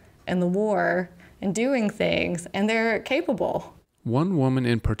role in the war and doing things, and they're capable. One woman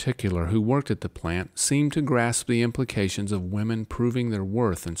in particular who worked at the plant seemed to grasp the implications of women proving their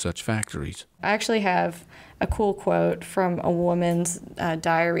worth in such factories. I actually have a cool quote from a woman's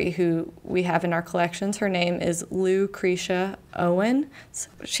diary who we have in our collections. Her name is Lucretia Owen.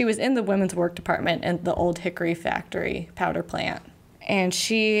 She was in the women's work department in the Old Hickory factory powder plant. And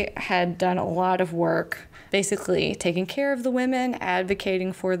she had done a lot of work basically taking care of the women,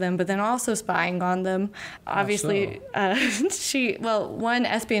 advocating for them, but then also spying on them. Obviously, one,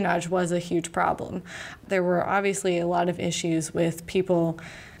 espionage was a huge problem. There were obviously a lot of issues with people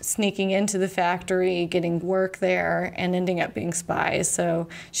sneaking into the factory, getting work there, and ending up being spies. So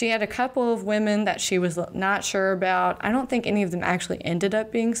she had a couple of women that she was not sure about. I don't think any of them actually ended up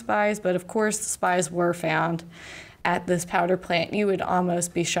being spies, but of course the spies were found at this powder plant. You would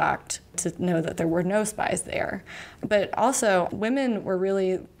almost be shocked to know that there were no spies there. But also, women were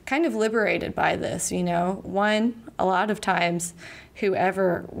really kind of liberated by this, One, a lot of times,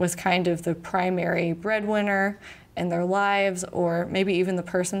 whoever was kind of the primary breadwinner in their lives, or maybe even the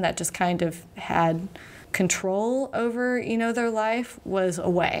person that just kind of had control over, their life, was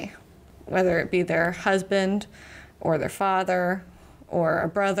away, whether it be their husband or their father or a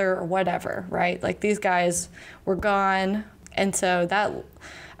brother or whatever, right? Like these guys were gone. And so that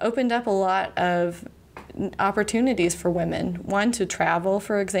opened up a lot of opportunities for women. One, to travel,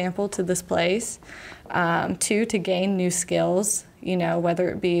 for example, to this place. Two, to gain new skills, whether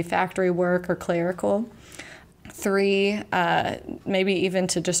it be factory work or clerical. Three, maybe even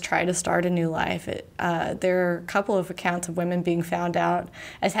to just try to start a new life. There are a couple of accounts of women being found out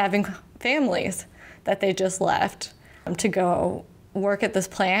as having families that they just left to go work at this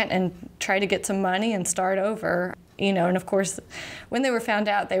plant and try to get some money and start over. And of course, when they were found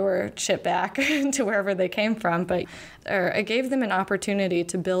out, they were shipped back to wherever they came from. But it gave them an opportunity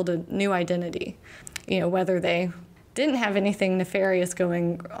to build a new identity, whether they didn't have anything nefarious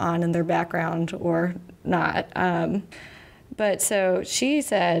going on in their background or not. But so she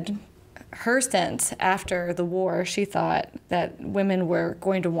said, her sense after the war, she thought that women were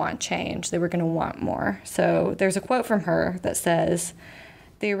going to want change. They were going to want more. So there's a quote from her that says,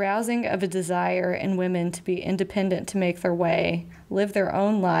 "The arousing of a desire in women to be independent, to make their way, live their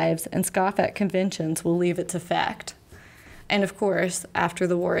own lives, and scoff at conventions will leave its effect." And of course, after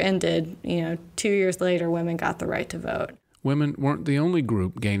the war ended, 2 years later, women got the right to vote. Women weren't the only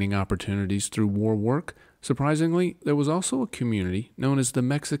group gaining opportunities through war work. Surprisingly, there was also a community known as the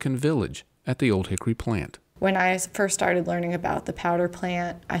Mexican Village at the Old Hickory plant. When I first started learning about the powder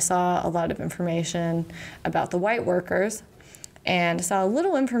plant, I saw a lot of information about the white workers and saw a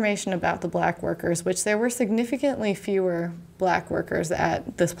little information about the black workers, which there were significantly fewer black workers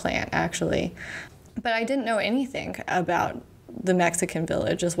at this plant, actually. But I didn't know anything about the Mexican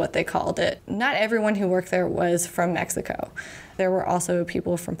Village, is what they called it. Not everyone who worked there was from Mexico. There were also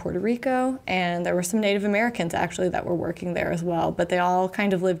people from Puerto Rico, and there were some Native Americans actually that were working there as well, but they all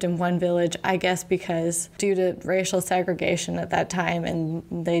kind of lived in one village, I guess because due to racial segregation at that time and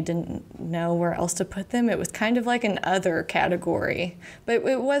they didn't know where else to put them, it was kind of like an other category. But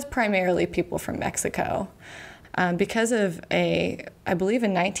it was primarily people from Mexico. Because of I believe, a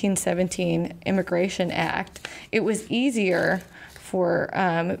 1917 Immigration Act, it was easier for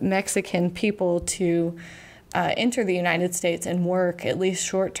Mexican people to enter the United States and work, at least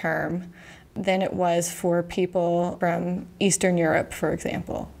short term, than it was for people from Eastern Europe, for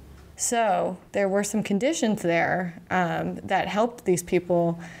example. So there were some conditions there that helped these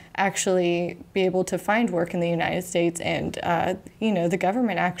people actually be able to find work in the United States, and the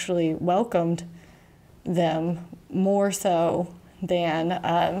government actually welcomed them more so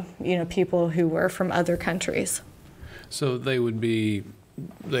than people who were from other countries. So they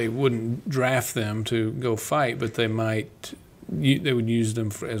wouldn't draft them to go fight, but they would use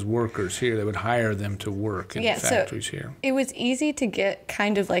them as workers here. They would hire them to work in factories here. It was easy to get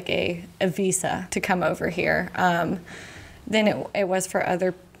kind of like a visa to come over here than it was for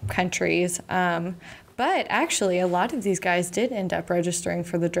other countries. But actually, a lot of these guys did end up registering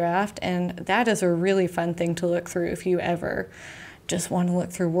for the draft, and that is a really fun thing to look through if you ever just want to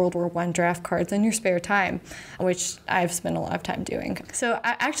look through World War I draft cards in your spare time, which I've spent a lot of time doing. So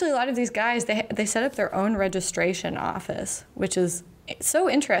actually, a lot of these guys, they set up their own registration office, which is so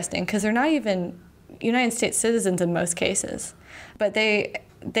interesting because they're not even United States citizens in most cases. But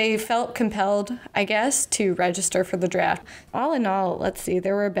they felt compelled, I guess, to register for the draft. All in all, let's see,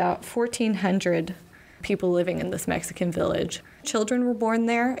 there were about 1,400 people living in this Mexican village. Children were born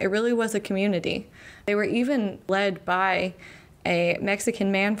there. It really was a community. They were even led by a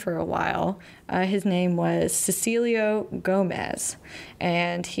Mexican man for a while. His name was Cecilio Gomez,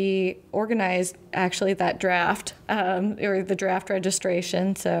 and he organized actually that draft, or the draft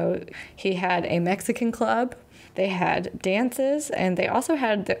registration. So he had a Mexican club. They had dances, and they also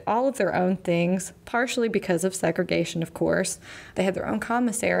had all of their own things, partially because of segregation, of course. They had their own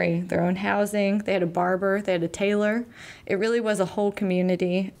commissary, their own housing. They had a barber. They had a tailor. It really was a whole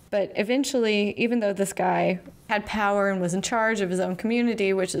community. But eventually, even though this guy had power and was in charge of his own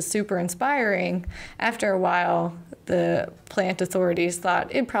community, which is super inspiring, after a while, the plant authorities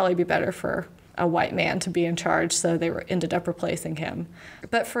thought it'd probably be better for a white man to be in charge, so they ended up replacing him.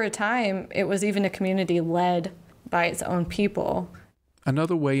 But for a time, it was even a community led by its own people.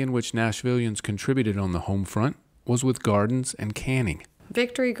 Another way in which Nashvillians contributed on the home front was with gardens and canning.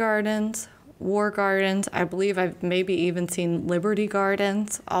 Victory gardens, war gardens, I believe I've maybe even seen Liberty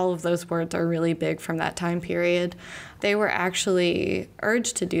gardens. All of those words are really big from that time period. They were actually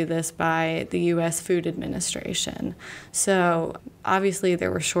urged to do this by the U.S. Food Administration. So obviously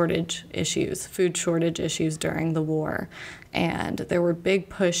there were food shortage issues during the war, and there were big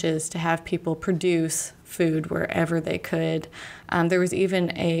pushes to have people produce food wherever they could. There was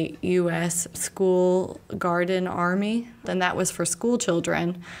even a U.S. school garden army, and that was for school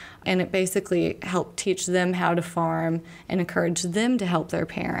children, and it basically helped teach them how to farm and encourage them to help their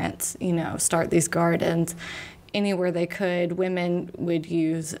parents, start these gardens. Anywhere they could, women would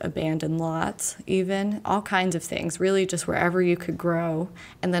use abandoned lots, even, all kinds of things, really just wherever you could grow.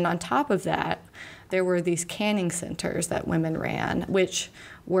 And then on top of that, there were these canning centers that women ran, which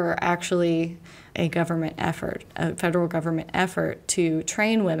were actually a federal government effort to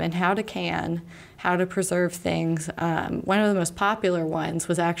train women how to can, how to preserve things. One of the most popular ones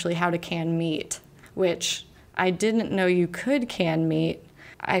was actually how to can meat, which I didn't know you could can meat.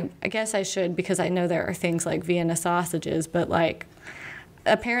 I guess I should, because I know there are things like Vienna sausages, but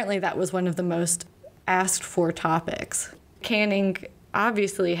apparently that was one of the most asked for topics. Canning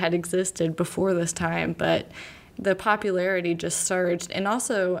obviously had existed before this time, but the popularity just surged, and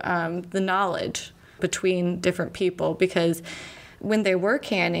also the knowledge between different people, because When they were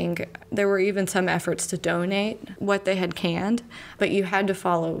canning, there were even some efforts to donate what they had canned, but you had to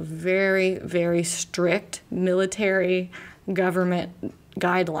follow very, very strict military government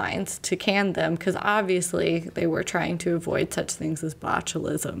guidelines to can them, because obviously they were trying to avoid such things as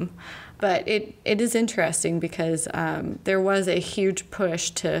botulism. But it is interesting because there was a huge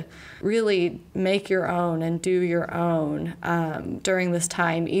push to really make your own and do your own during this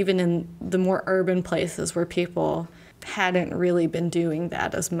time, even in the more urban places where people hadn't really been doing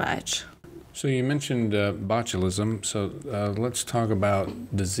that as much. So you mentioned botulism, so let's talk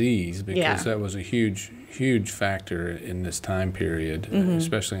about disease, because that was a huge factor in this time period,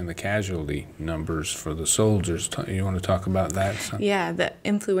 especially in the casualty numbers for the soldiers. You want to talk about that? Yeah, the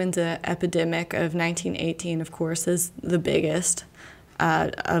influenza epidemic of 1918, of course, is the biggest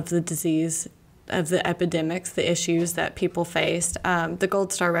of the disease, of the epidemics, the issues that people faced. The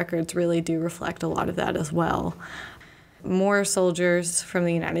Gold Star records really do reflect a lot of that as well. More soldiers from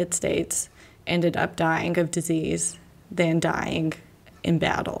the United States ended up dying of disease than dying in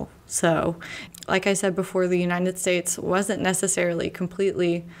battle. So, like I said before, the United States wasn't necessarily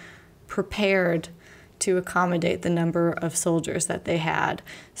completely prepared to accommodate the number of soldiers that they had.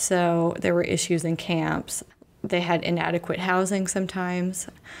 So there were issues in camps. They had inadequate housing sometimes.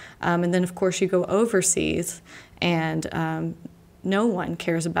 And then, of course, you go overseas, and no one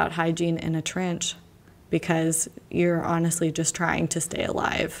cares about hygiene in a trench because you're honestly just trying to stay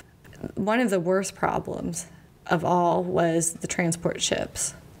alive. One of the worst problems of all was the transport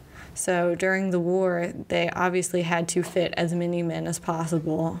ships. So during the war, they obviously had to fit as many men as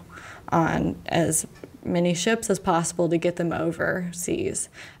possible on as many ships as possible to get them overseas,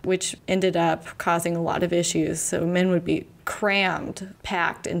 which ended up causing a lot of issues. So men would be crammed,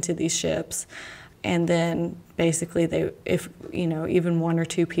 packed into these ships, and then basically if even one or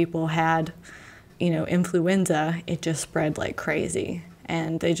two people had influenza, it just spread like crazy.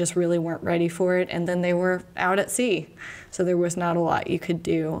 And they just really weren't ready for it. And then they were out at sea, so there was not a lot you could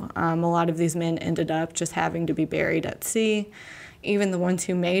do. A lot of these men ended up just having to be buried at sea. Even the ones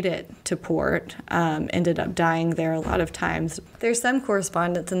who made it to port ended up dying there a lot of times. There's some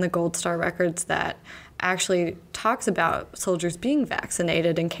correspondence in the Gold Star records that actually talks about soldiers being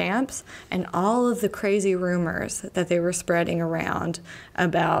vaccinated in camps and all of the crazy rumors that they were spreading around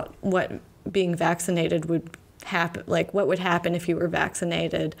about what being vaccinated would happen, like what would happen if you were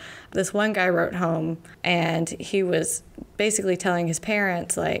vaccinated. This one guy wrote home, and he was basically telling his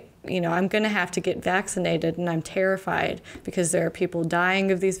parents, I'm going to have to get vaccinated, and I'm terrified because there are people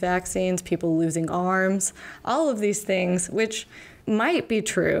dying of these vaccines, people losing arms, all of these things, which might be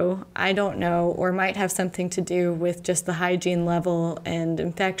true, I don't know, or might have something to do with just the hygiene level and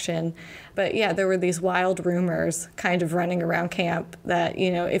infection. But yeah, there were these wild rumors kind of running around camp that,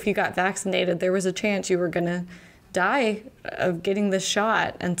 if you got vaccinated, there was a chance you were going to die of getting this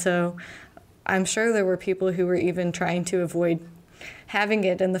shot. And so I'm sure there were people who were even trying to avoid having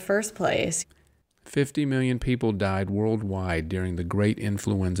it in the first place. 50 million people died worldwide during the Great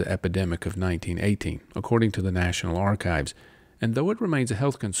Influenza Epidemic of 1918, according to the National Archives. And though it remains a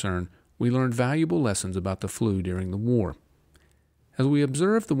health concern, we learned valuable lessons about the flu during the war. As we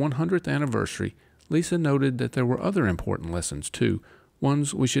observed the 100th anniversary, Lisa noted that there were other important lessons too,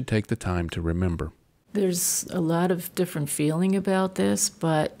 ones we should take the time to remember. There's a lot of different feeling about this,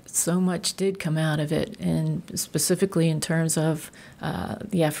 but so much did come out of it, and specifically in terms of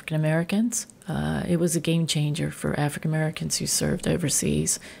the African Americans. It was a game changer for African Americans who served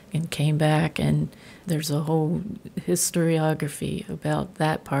overseas and came back, and there's a whole historiography about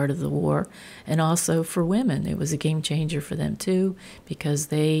that part of the war. And also for women, it was a game changer for them too, because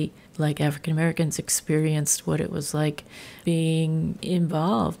they, like African Americans, experienced what it was like being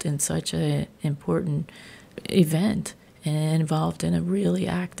involved in such an important event and involved in a really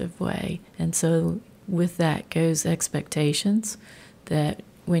active way. And so with that goes expectations that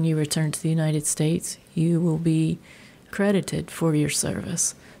when you return to the United States, you will be credited for your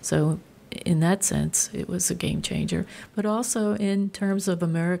service. So in that sense, it was a game changer, but also in terms of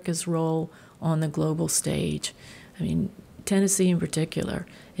America's role on the global stage. I mean, Tennessee in particular,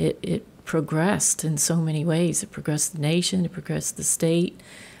 it progressed in so many ways. It progressed the nation, it progressed the state.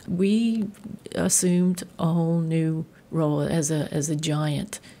 We assumed a whole new role as a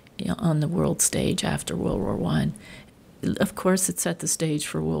giant on the world stage after World War I. Of course, it set the stage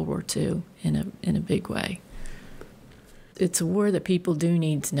for World War II in a big way. It's a war that people do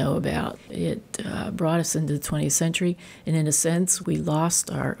need to know about. It brought us into the 20th century, and in a sense, we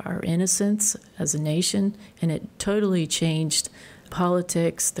lost our innocence as a nation, and it totally changed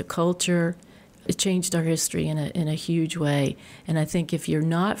politics, the culture, It changed our history in a huge way. And I think if you're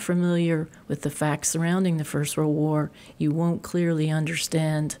not familiar with the facts surrounding the First World War, you won't clearly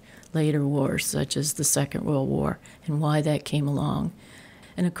understand later wars, such as the Second World War, and why that came along.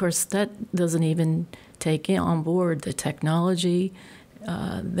 And of course, that doesn't even take on board the technology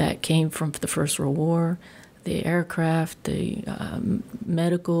that came from the First World War, the aircraft, the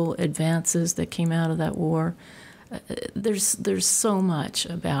medical advances that came out of that war. There's so much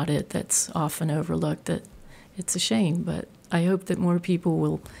about it that's often overlooked that it's a shame, but I hope that more people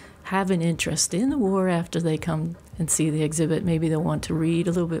will have an interest in the war after they come and see the exhibit. Maybe they'll want to read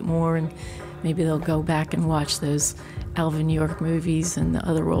a little bit more, and maybe they'll go back and watch those Alvin York movies and the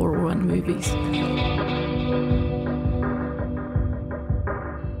other World War I movies.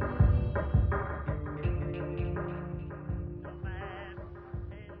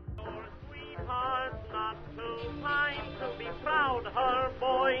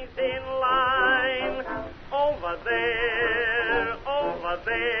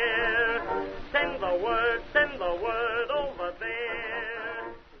 Send the word over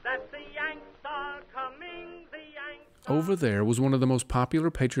there, that the Yanks are coming, the Yanks. Over There was one of the most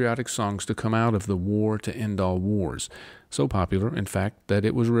popular patriotic songs to come out of the war to end all wars. So popular, in fact, that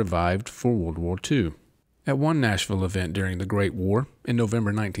it was revived for World War II. At one Nashville event during the Great War, in November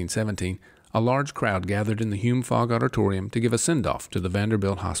 1917, a large crowd gathered in the Hume Fogg Auditorium to give a send-off to the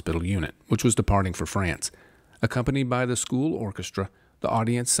Vanderbilt Hospital unit, which was departing for France. Accompanied by the school orchestra, the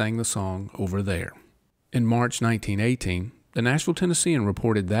audience sang the song Over There. In March 1918, the Nashville Tennessean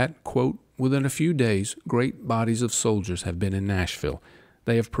reported that, quote, "Within a few days, great bodies of soldiers have been in Nashville.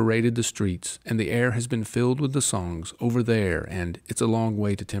 They have paraded the streets, and the air has been filled with the songs Over There and It's a Long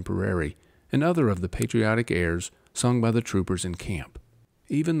Way to Tipperary, and other of the patriotic airs sung by the troopers in camp.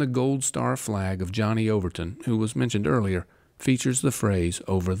 Even the Gold Star flag of Johnny Overton, who was mentioned earlier, features the phrase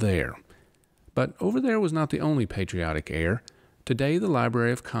Over There." But Over There was not the only patriotic air. Today, the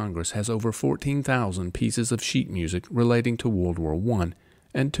Library of Congress has over 14,000 pieces of sheet music relating to World War I,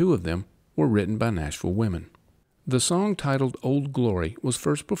 and 2 of them were written by Nashville women. The song titled Old Glory was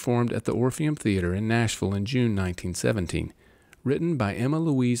first performed at the Orpheum Theater in Nashville in June 1917. Written by Emma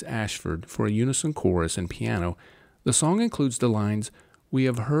Louise Ashford for a unison chorus and piano, the song includes the lines, "We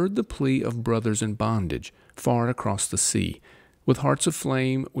have heard the plea of brothers in bondage, far across the sea. With hearts of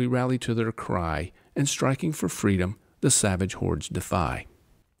flame we rally to their cry, and striking for freedom, the savage hordes defy."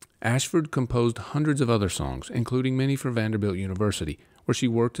 Ashford composed hundreds of other songs, including many for Vanderbilt University, where she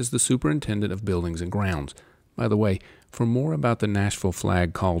worked as the superintendent of buildings and grounds. By the way, for more about the Nashville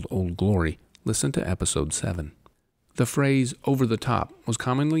flag called Old Glory, listen to episode 7. The phrase "over the top" was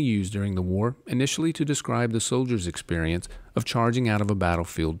commonly used during the war, initially to describe the soldier's experience of charging out of a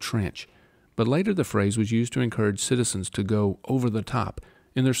battlefield trench. But later the phrase was used to encourage citizens to go over the top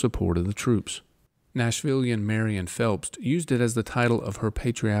in their support of the troops. Nashvilleian Marion Phelps used it as the title of her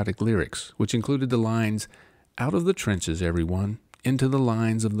patriotic lyrics, which included the lines, "Out of the trenches, everyone, into the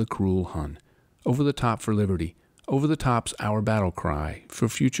lines of the cruel Hun. Over the top for liberty, over the top's our battle cry, for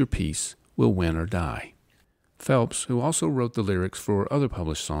future peace, we'll win or die." Phelps, who also wrote the lyrics for other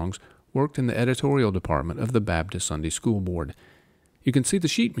published songs, worked in the editorial department of the Baptist Sunday School Board. You can see the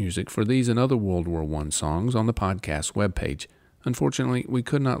sheet music for these and other World War I songs on the podcast webpage. Unfortunately, we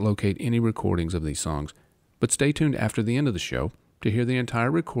could not locate any recordings of these songs, but stay tuned after the end of the show to hear the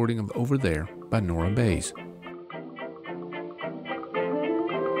entire recording of Over There by Nora Bayes.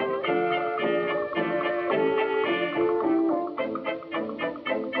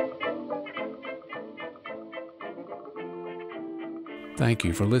 Thank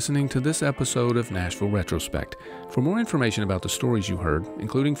you for listening to this episode of Nashville Retrospect. For more information about the stories you heard,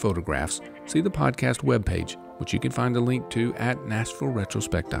 including photographs, see the podcast webpage, which you can find a link to at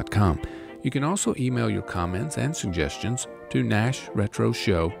NashvilleRetrospect.com. You can also email your comments and suggestions to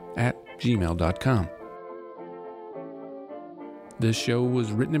nashretroshow@gmail.com. This show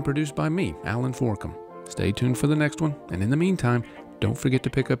was written and produced by me, Allen Forkum. Stay tuned for the next one, and in the meantime, don't forget to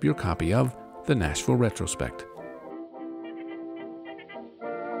pick up your copy of the Nashville Retrospect.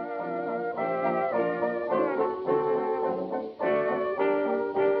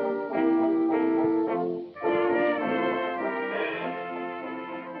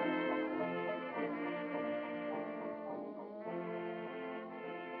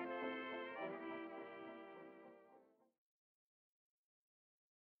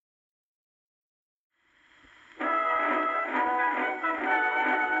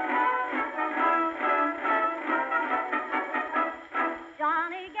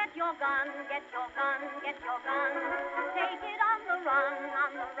 Get your gun, take it on the run,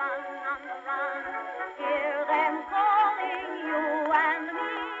 on the run, on the run. Hear them calling you and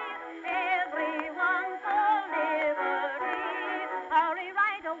me, every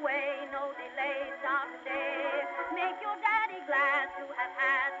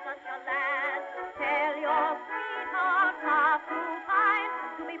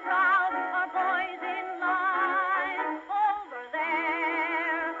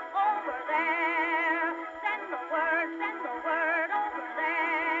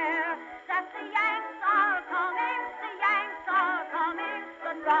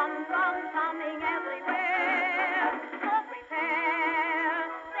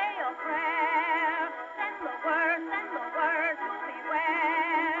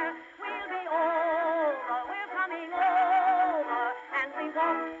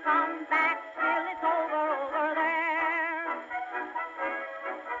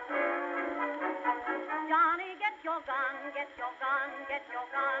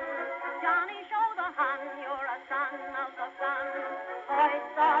Johnny Show